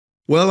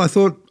Well, I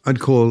thought I'd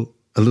call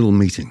a little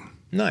meeting.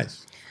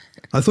 Nice.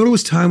 I thought it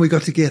was time we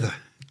got together.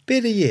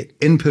 Better yet.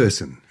 In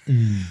person.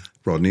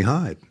 Rodney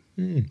Hyde.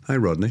 Hi,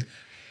 Rodney.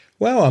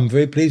 Well, I'm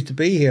very pleased to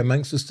be here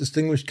amongst this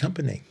distinguished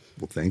company.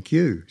 Well, thank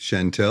you.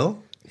 Chantel.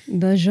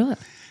 Bonjour.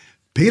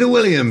 Peter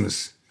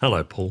Williams.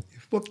 Hello, Paul.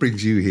 What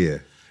brings you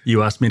here?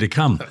 You asked me to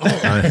come.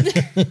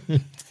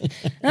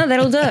 No,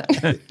 that'll do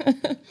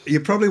it.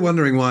 You're probably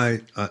wondering why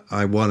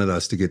I wanted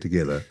us to get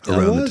together around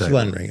the table. I was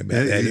wondering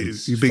about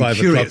that. You've been 5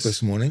 curious. o'clock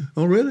this morning.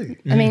 Oh, really?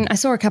 I mean, I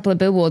saw a couple of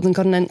billboards and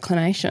got an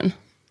inclination.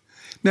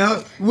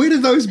 Now, where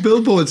did those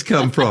billboards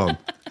come from?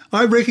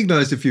 I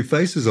recognised a few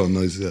faces on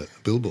those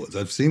billboards.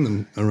 I've seen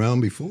them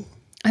around before.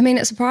 I mean,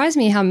 it surprised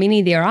me how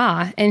many there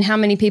are and how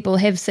many people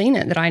have seen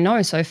it that I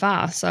know so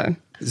far. So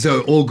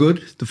all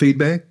good? The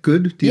feedback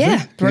good? Do you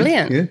think?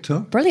 Brilliant. Yeah,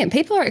 Tom? Brilliant.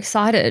 People are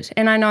excited.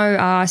 And I know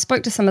I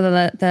spoke to some of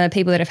the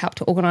people that have helped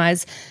to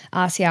organise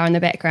RCR in the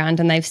background,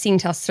 and they've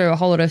sent us through a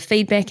whole lot of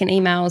feedback and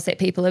emails that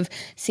people have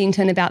sent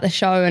in about the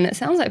show. And it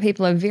sounds like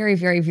people are very,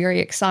 very, very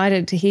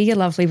excited to hear your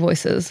lovely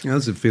voices. How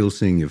does it feel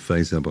seeing your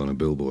face up on a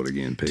billboard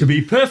again, Pete? To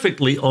be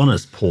perfectly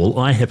honest, Paul,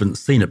 I haven't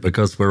seen it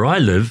because where I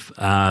live,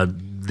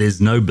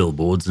 there's no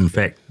billboards. In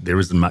fact, there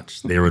isn't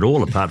much there at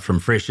all apart from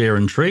fresh air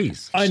and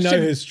trees. I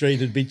know his street.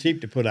 It'd be cheap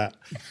to put up.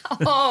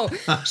 Oh,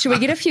 should we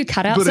get a few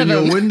cutouts Put of in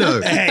your him? window.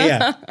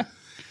 Yeah.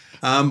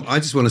 I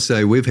just want to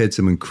say we've had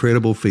some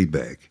incredible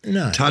feedback.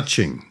 Nice.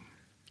 Touching,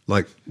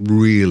 like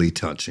really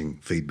touching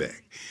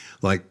feedback.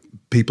 Like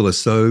people are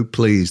so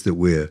pleased that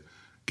we're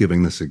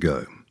giving this a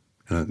go.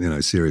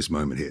 Serious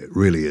moment here. It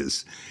really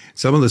is.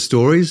 Some of the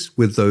stories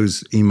with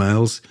those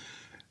emails,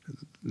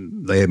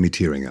 they had me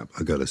tearing up,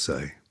 I got to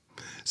say.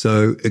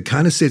 So it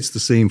kind of sets the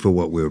scene for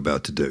what we're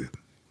about to do,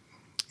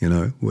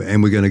 and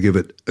we're going to give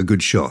it a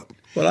good shot.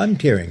 Well, I'm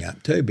tearing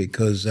up too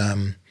because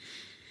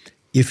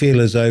you feel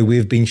as though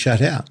we've been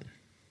shut out,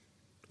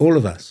 all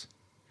of us,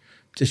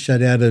 just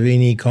shut out of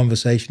any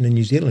conversation in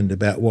New Zealand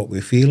about what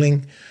we're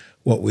feeling,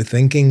 what we're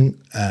thinking,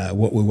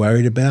 what we're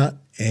worried about.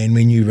 And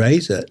when you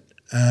raise it,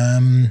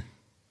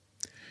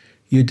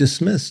 you're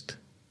dismissed.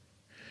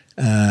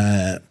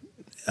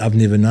 I've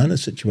never known a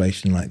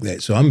situation like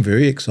that. So I'm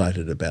very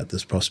excited about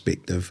this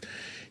prospect of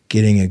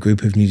getting a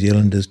group of New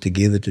Zealanders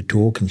together to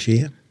talk and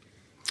share.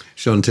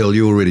 Chantel,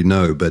 you already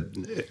know, but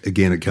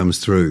again, it comes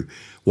through.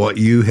 What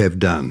you have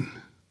done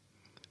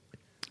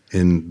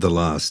in the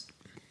last,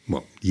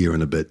 year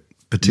and a bit,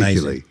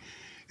 particularly,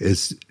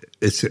 it's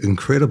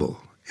incredible,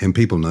 and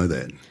people know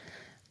that.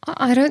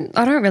 I don't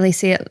really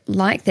see it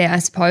like that, I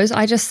suppose.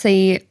 I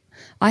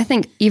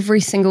think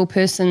every single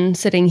person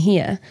sitting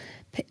here,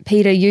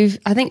 Peter,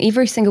 I think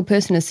every single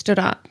person has stood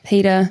up.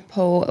 Peter,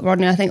 Paul,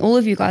 Rodney, I think all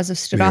of you guys have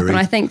stood up, and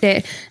I think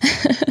that,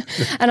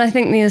 and I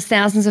think there's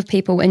thousands of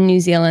people in New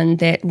Zealand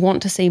that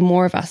want to see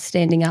more of us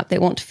standing up, that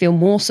want to feel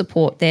more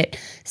support, that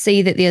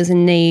see that there's a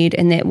need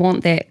and that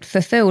want that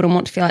fulfilled and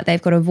want to feel like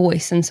they've got a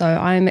voice. And so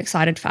I'm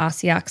excited for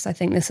RCR because I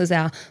think this is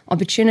our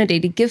opportunity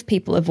to give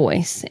people a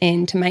voice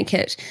and to make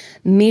it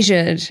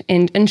measured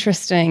and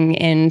interesting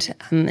and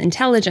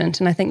intelligent.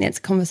 And I think that's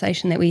a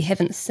conversation that we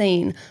haven't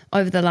seen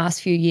over the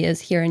last few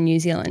years here in New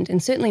Zealand,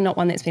 and certainly not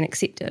one that's been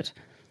accepted.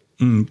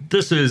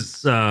 This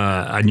is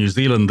a New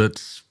Zealand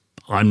that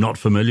I'm not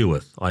familiar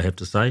with, I have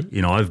to say.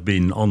 I've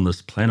been on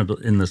this planet,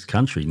 in this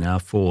country now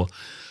for,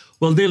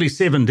 nearly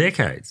 7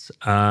 decades.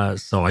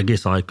 So I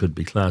guess I could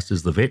be classed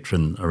as the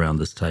veteran around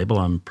this table.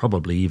 I'm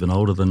probably even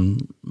older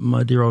than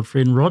my dear old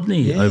friend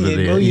Rodney over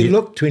there. Well, you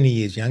look 20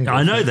 years younger.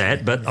 I know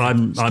that, but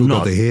I'm Still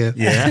not. got the hair.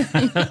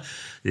 Yeah.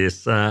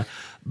 Yes.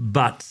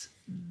 But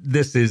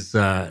this is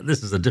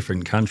a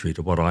different country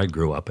to what I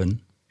grew up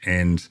in.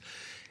 And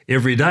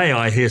every day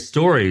I hear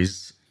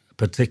stories,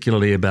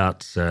 particularly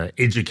about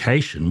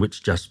education,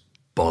 which just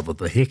bother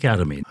the heck out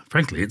of me.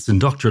 Frankly, it's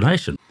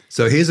indoctrination.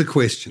 So here's a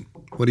question.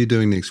 What are you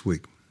doing next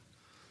week?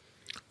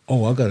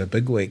 Oh, I've got a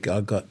big week.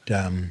 I've got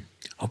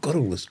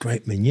all this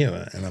great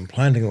manure and I'm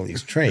planting all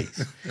these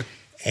trees.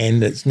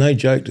 And it's no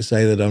joke to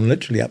say that I'm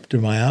literally up to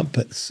my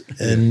armpits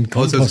in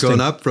composting. So it's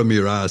gone up from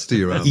your ass to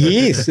your armpit.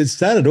 Yes, it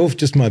started off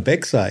just my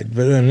backside,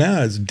 but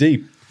now it's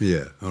deep.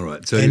 Yeah, all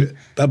right. So and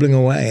bubbling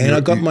away. And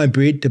I got my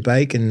bread to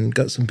bake and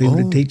got some people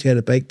to teach how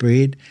to bake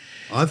bread.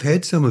 I've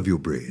had some of your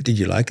bread. Did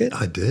you like it?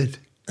 I did.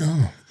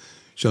 Oh.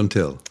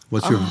 Chantel,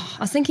 what's your... I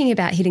was thinking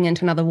about heading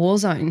into another war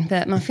zone,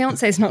 but my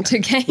fiance's not too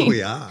keen.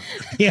 We are.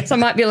 Yeah. So I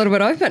might be a little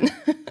bit open.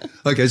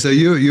 Okay, so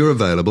you're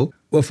available.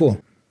 What for?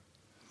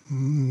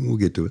 We'll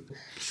get to it.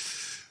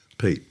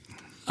 Pete?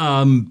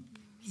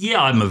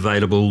 Yeah, I'm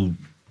available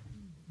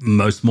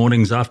most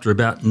mornings after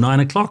about 9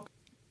 o'clock.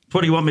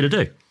 What do you want me to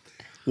do?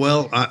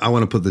 Well, I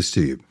want to put this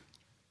to you.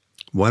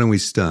 Why don't we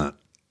start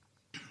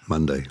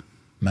Monday?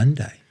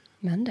 Monday.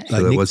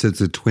 So what's it,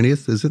 the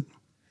 20th, is it?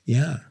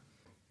 Yeah.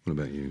 What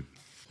about you?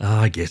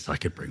 I guess I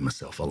could bring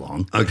myself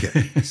along.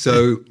 Okay,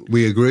 so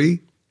we agree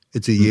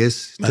it's a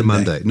yes to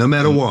Monday, no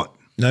matter what.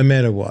 No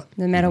matter what.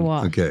 No matter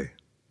what. Okay,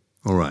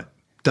 all right,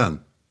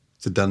 done.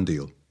 It's a done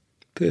deal.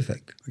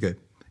 Perfect. Okay,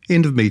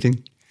 end of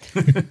meeting.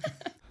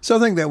 So I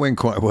think that went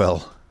quite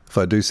well, if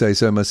I do say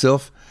so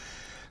myself.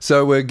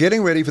 So we're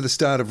getting ready for the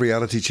start of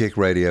Reality Check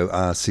Radio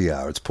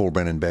RCR. It's Paul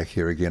Brennan back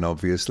here again,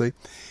 obviously.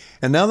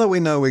 And now that we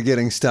know we're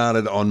getting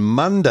started on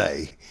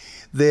Monday,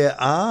 there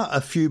are a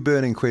few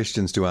burning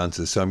questions to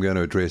answer, so I'm going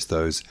to address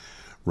those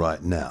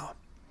right now.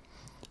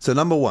 So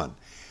number one,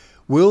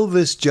 will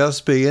this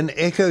just be an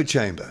echo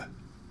chamber?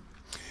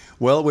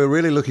 Well, we're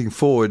really looking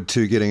forward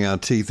to getting our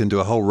teeth into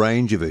a whole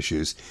range of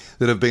issues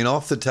that have been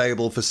off the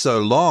table for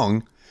so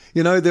long.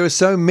 You know, there are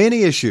so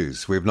many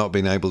issues we've not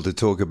been able to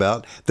talk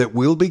about that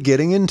we'll be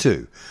getting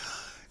into.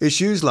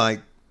 Issues like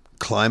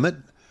climate,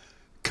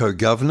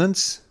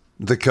 co-governance,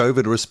 the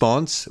COVID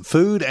response,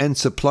 food and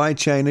supply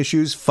chain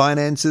issues,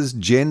 finances,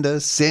 gender,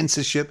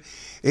 censorship,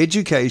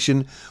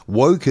 education,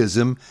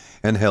 wokeism,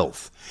 and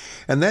health.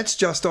 And that's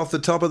just off the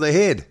top of the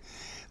head.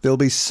 There'll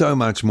be so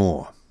much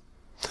more.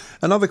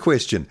 Another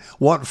question,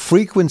 what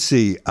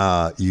frequency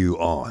are you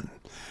on?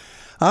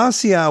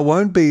 RCR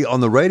won't be on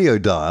the radio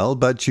dial,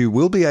 but you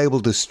will be able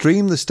to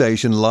stream the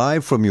station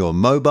live from your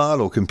mobile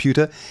or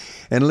computer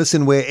and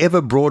listen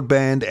wherever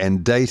broadband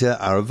and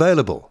data are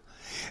available.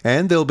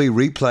 And there'll be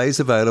replays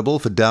available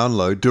for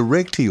download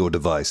direct to your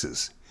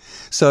devices.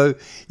 So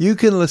you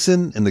can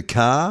listen in the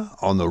car,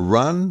 on the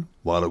run,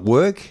 while at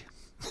work,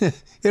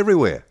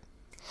 everywhere.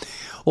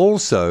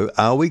 Also,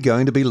 are we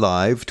going to be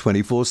live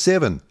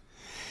 24/7?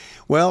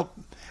 Well,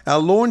 our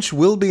launch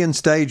will be in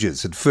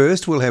stages. At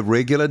first, we'll have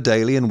regular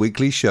daily and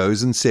weekly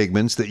shows and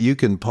segments that you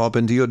can pop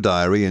into your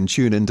diary and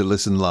tune in to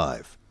listen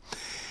live.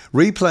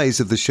 Replays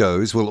of the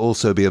shows will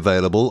also be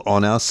available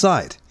on our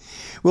site.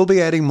 We'll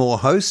be adding more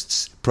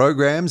hosts,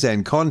 programs,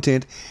 and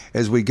content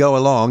as we go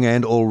along,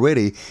 and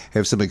already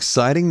have some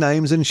exciting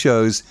names and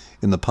shows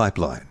in the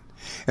pipeline.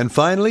 And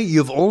finally,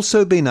 you've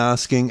also been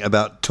asking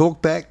about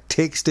talkback,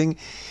 texting,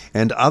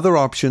 and other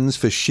options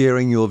for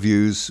sharing your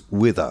views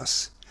with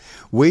us.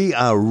 We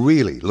are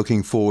really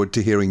looking forward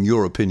to hearing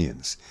your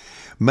opinions.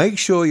 Make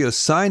sure you're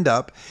signed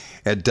up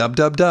at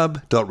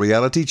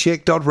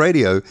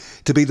www.realitycheck.radio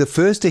to be the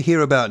first to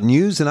hear about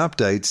news and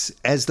updates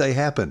as they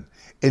happen,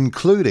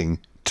 including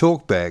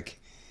talkback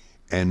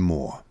and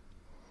more.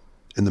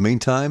 In the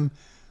meantime,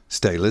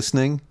 stay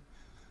listening,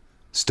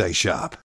 stay sharp.